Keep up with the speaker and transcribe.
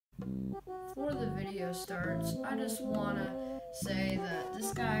Before the video starts, I just want to say that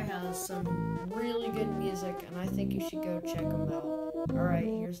this guy has some really good music, and I think you should go check him out. Alright,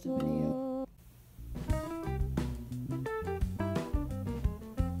 here's the video.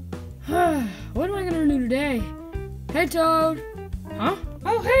 What am I gonna do today? Hey, Toad! Huh?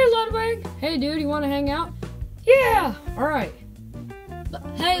 Oh, hey, Ludwig! Hey, dude, you wanna hang out? Yeah! Alright.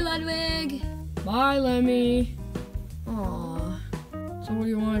 Hey, Ludwig! Bye, Lemmy. Aww. So what do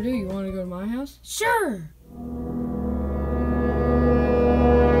you want to do? You want to go to my house? Sure!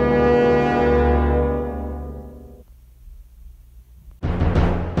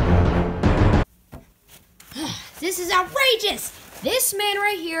 This is outrageous! This man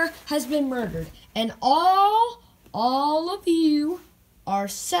right here has been murdered, and all of you are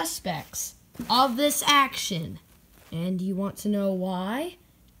suspects of this action. And you want to know why?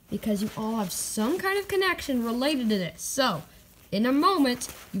 Because you all have some kind of connection related to this. So, in a moment,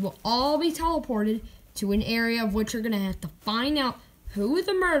 you will all be teleported to an area of which you're going to have to find out who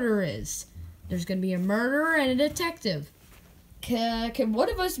the murderer is. There's going to be a murderer and a detective. Can one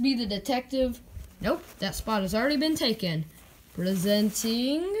of us be the detective? Nope, that spot has already been taken.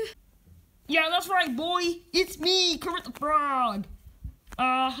 Presenting... Yeah, that's right, boy. It's me, Kermit the Frog.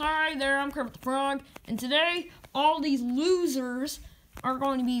 Hi there, I'm Kermit the Frog. And today, all these losers are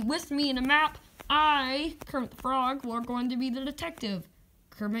going to be with me in a map. I, Kermit the Frog, are going to be the detective.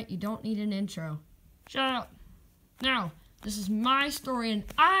 Kermit, you don't need an intro. Shut up. Now, this is my story and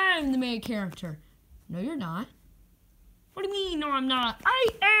I'm the main character. No, you're not. What do you mean, no, I'm not? I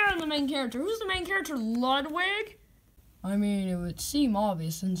am the main character. Who's the main character, Ludwig? I mean, it would seem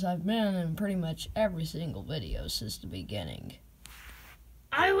obvious since I've been in pretty much every single video since the beginning.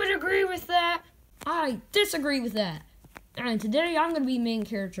 I would agree with that. I disagree with that. And today, I'm going to be main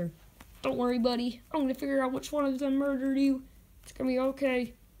character. Don't worry, buddy. I'm going to figure out which one of them murdered you. It's going to be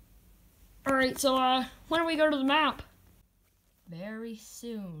okay. Alright, so, when do we go to the map? Very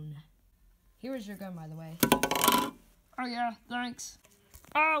soon. Here's your gun, by the way. Oh, yeah, thanks.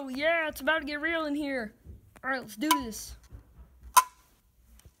 Oh, yeah, it's about to get real in here. Alright, let's do this.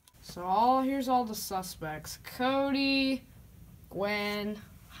 So, here's all the suspects. Cody, Gwen,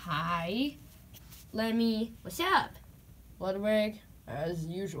 hi. Lemmy, what's up? Ludwig, as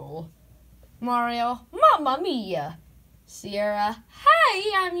usual. Mario, Mamma Mia. Sierra,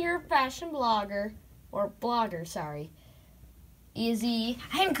 hi, I'm your fashion blogger. Or blogger, sorry. Izzy,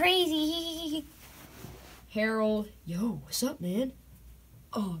 I'm crazy. Harold, yo, what's up, man?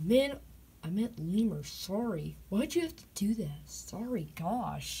 Oh, man, I meant Lemur, sorry. Why'd you have to do that? Sorry,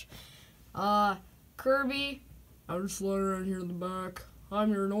 gosh. Kirby, I'm just lying around here in the back.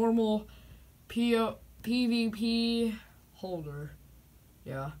 I'm your normal PvP holder.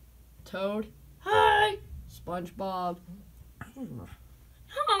 Yeah. Toad. Hi! SpongeBob.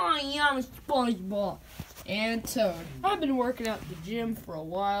 Hi, I'm SpongeBob. And Toad. I've been working out at the gym for a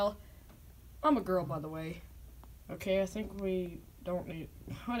while. I'm a girl, by the way. Okay, I think we don't need...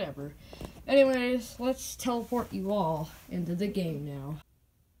 Whatever. Anyways, let's teleport you all into the game now.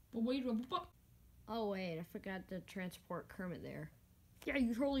 Oh, wait, I forgot to transport Kermit there. Yeah,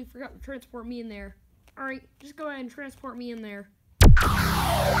 you totally forgot to transport me in there. Alright, just go ahead and transport me in there.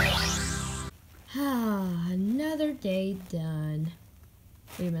 Another day done.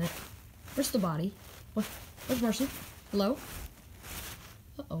 Wait a minute. Where's the body? What? Where's Martian? Hello?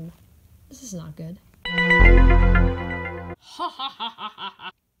 Uh-oh. This is not good.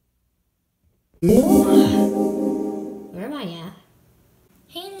 Where am I at?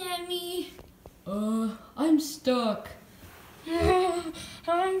 Hey, Lemmy. I'm stuck.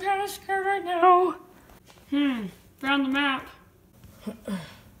 I'm kind of scared right now. Found the map.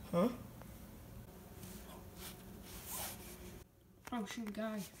 Huh? Oh, shoot,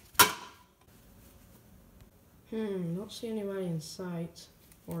 guy. Don't see anybody in sight.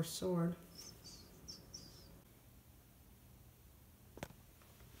 Or sword.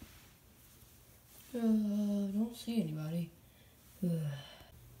 Don't see anybody.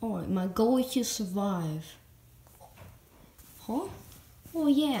 Alright, my goal is to survive. Huh? Oh,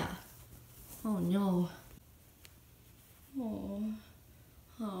 yeah. Oh, no. Oh,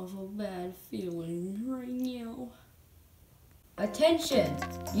 I have a bad feeling right now. Attention!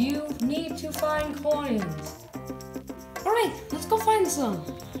 You need to find coins. Alright, let's go find some.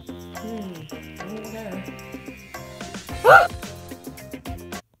 Over there. Ah!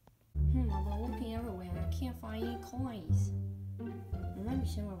 I've been looking everywhere and I can't find any coins. There might be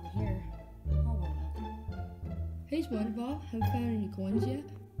some over here. Hold on. Hey, SpongeBob, have you found any coins yet?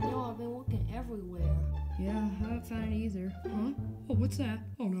 No, I've been looking everywhere. Yeah, I haven't found any either. Huh? Oh, what's that?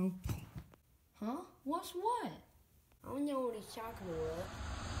 Oh, no. Huh? What's what? I don't know what he's talking about.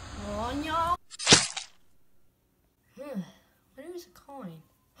 Well,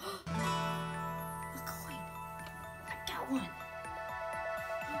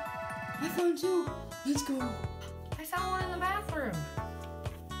 found two. Let's go. I found one in the bathroom.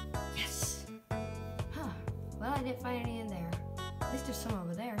 Yes. Huh. Well, I didn't find any in there. At least there's some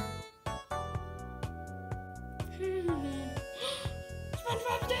over there.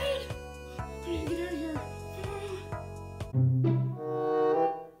 SpongeBob's dead. I need to get out of here.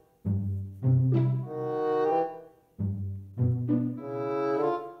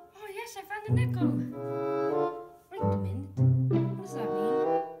 Oh yes, I found a nickel. Wait a minute. What does that mean?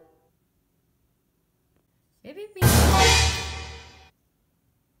 Maybe it means...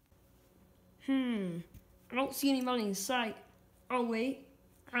 I don't see anybody in sight. Oh wait,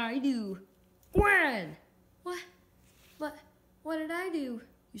 I do. Gwen! What did I do?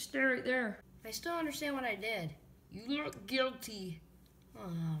 You stay right there. I still understand what I did. You look guilty.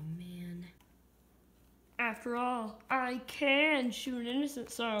 Oh man. After all, I can shoot an innocent,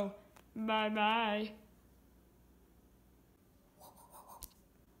 so bye-bye.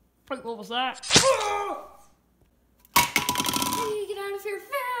 Wait, what was that? I need to get out of here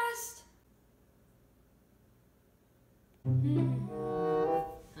fast!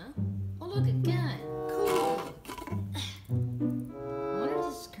 Huh? Oh look, a gun. Cool. I wonder if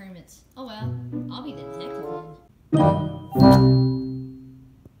this is Kermit's. Oh well, I'll be the detective then.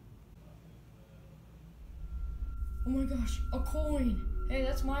 Oh my gosh, a coin! Hey,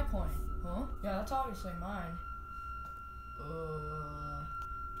 that's my coin. Huh? Yeah, that's obviously mine.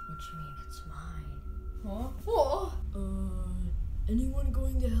 What you mean it's mine? Huh? Whoa! Anyone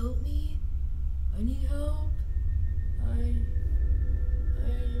going to help me? I need help. I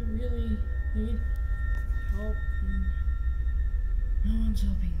really need help. No one's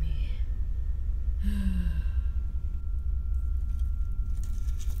helping me.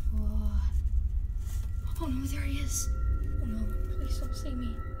 Oh no, there he is. Oh no, please don't see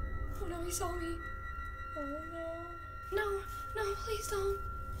me. Oh no, he saw me. Oh no. No, please don't.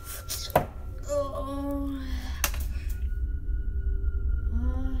 Oh.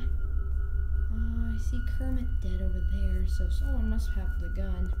 I see Kermit dead over there, so someone must have the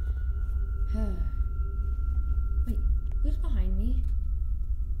gun. Wait, who's behind me?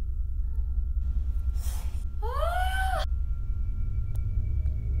 Ah!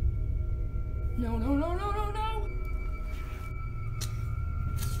 No.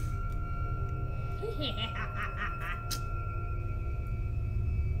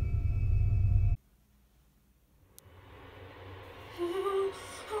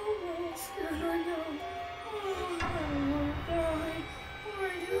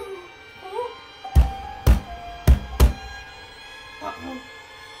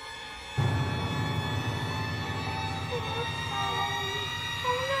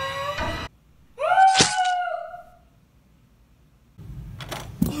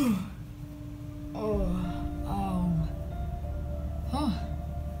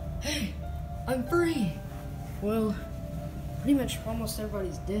 Hey, I'm free. Well, pretty much almost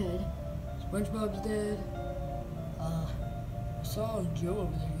everybody's dead. SpongeBob's dead. I saw Joe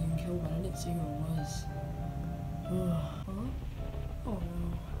over there getting killed, but I didn't see who it was. Huh? Oh no.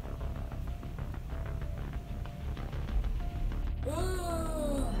 Wait,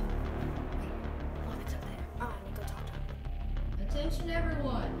 up there. I need to go talk to him. Attention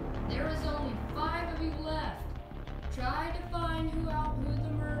everyone. There is only 5 of you left. Try to find who the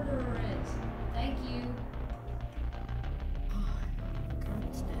murderer is. Thank you.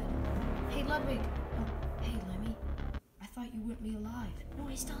 Kermit's dead. Hey, Ludwig. Oh, hey, Lemmy. I thought you wouldn't be alive. No,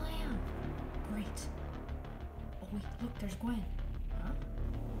 I still am. Great. Oh, wait, look, there's Gwen. Huh?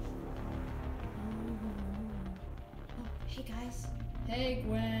 Oh, hey, guys. Hey,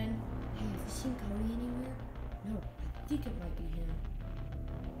 Gwen. Hey, have you seen Cody anywhere? No, I think it might be him.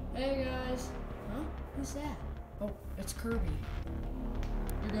 Hey, guys. Huh? Who's that? Oh, it's Kirby.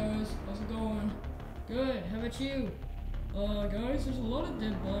 Hey guys, how's it going? Good, how about you? Guys, there's a lot of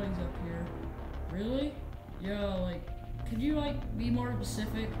dead bodies up here. Really? Yeah, like, could you, like, be more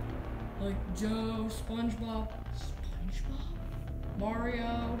specific? Like, Joe, SpongeBob,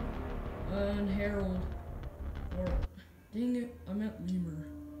 Mario, and Harold. Or, dang it, I meant Lemur.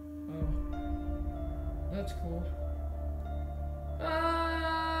 Oh, that's cool.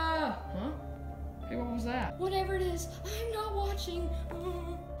 Huh? Hey, what was that? Whatever it is, I'm not watching.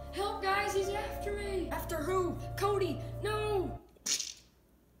 Help, guys, he's after me. After who? Cody, no.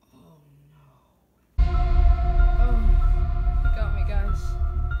 Oh, no. Oh, you got me, guys.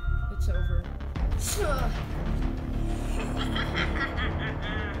 It's over.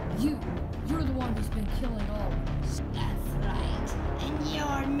 You're the one who's been killing all of us. That's right. And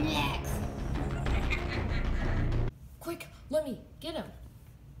you're next. Quick, let me get him.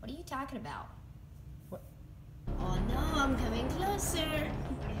 What are you talking about? What? Oh no, I'm coming closer.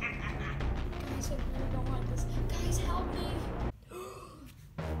 I really don't like this. Guys, help me!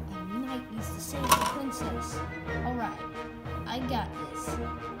 A knight needs to save the princess. Alright, I got this.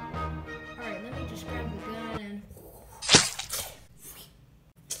 Alright, let me just grab the gun and...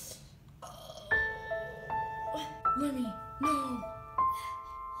 Lemmy, no!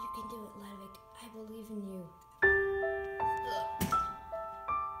 You can do it, Ludwig. I believe in you.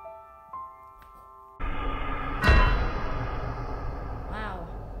 Wow,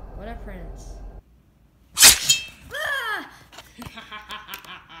 what a prince. Ah!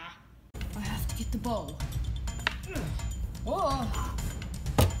 I have to get the bow. Whoa!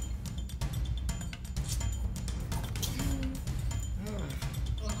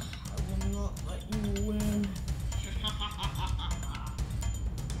 I will not let you win.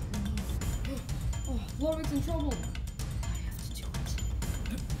 Oh, Ludwig's in trouble. I have to do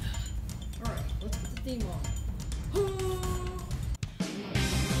it. Alright, let's get the theme on.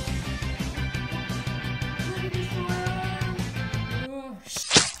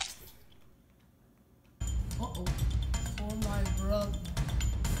 Uh-oh. For my brother.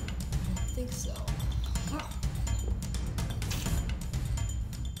 I don't think so.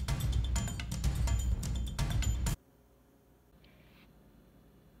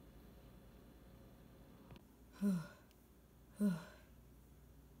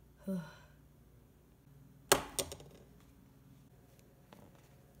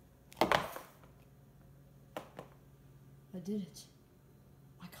 I did it.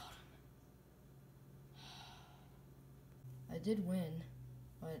 I got him. I did win,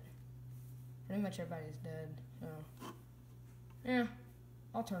 but pretty much everybody's dead, so yeah,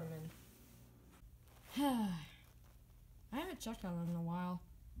 I'll turn them in. I haven't checked on them in a while.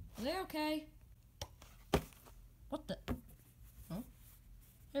 Are they okay? What the? Huh?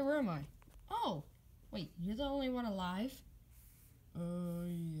 Hey, where am I? Oh, wait, you're the only one alive?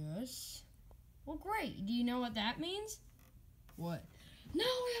 Yes. Well, great. Do you know what that means? What? Now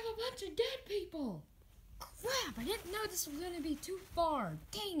we have a bunch of dead people! Crap, I didn't know this was gonna be too far.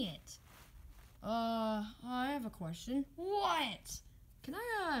 Dang it. I have a question. What? Can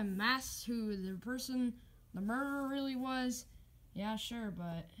I, mask who the murderer really was? Yeah, sure,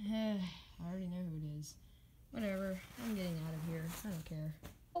 but, I already know who it is. Whatever, I'm getting out of here. I don't care.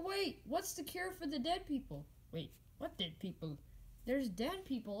 Oh, wait, what's the cure for the dead people? Wait, what dead people? There's dead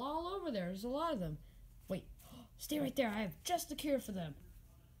people all over there. There's a lot of them. Wait, stay right there. I have just the cure for them.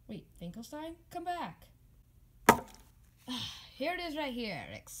 Wait, Finkelstein, come back. Here it is right here.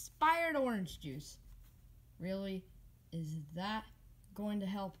 Expired orange juice. Really? Is that going to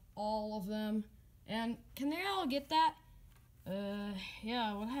help all of them? And can they all get that?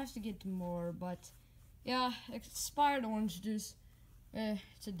 Yeah, we'll have to get more, but yeah, expired orange juice.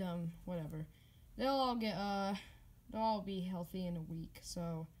 It's a dumb, whatever. They'll all be healthy in a week,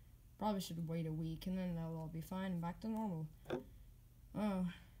 so probably should wait a week, and then they'll all be fine and back to normal. Oh,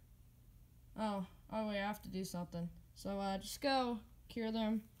 wait, I have to do something. So, just go, cure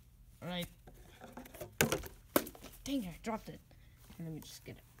them. Alright. Dang it, I dropped it. Here, let me just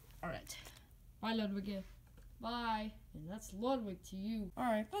get it. Alright. Bye, Ludwig. Bye. And that's Ludwig to you.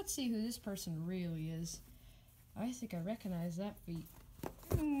 Alright, let's see who this person really is. I think I recognize that feet.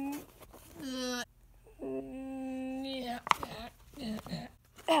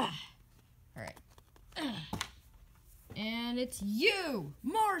 Alright. And it's you,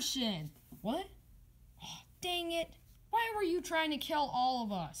 Martian. What? Oh, dang it. Why were you trying to kill all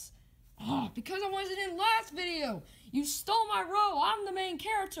of us? Oh, because I wasn't in last video. You stole my role. I'm the main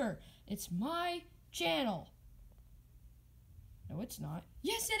character. It's my channel. No, it's not.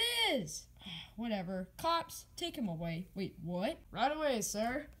 Yes, it is. Whatever. Cops, take him away. Wait, what? Right away,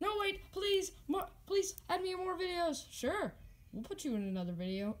 sir. No, wait, please. Please add me more videos. Sure. We'll put you in another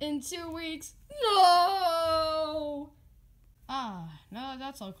video in 2 weeks. No! Now that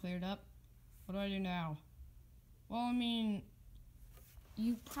that's all cleared up, what do I do now? Well, I mean,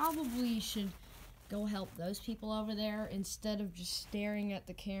 you probably should go help those people over there instead of just staring at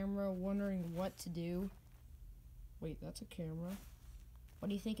the camera wondering what to do. Wait, that's a camera. What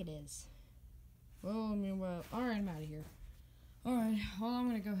do you think it is? Well, I mean, alright, I'm out of here. Alright, well, I'm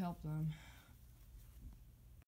gonna go help them.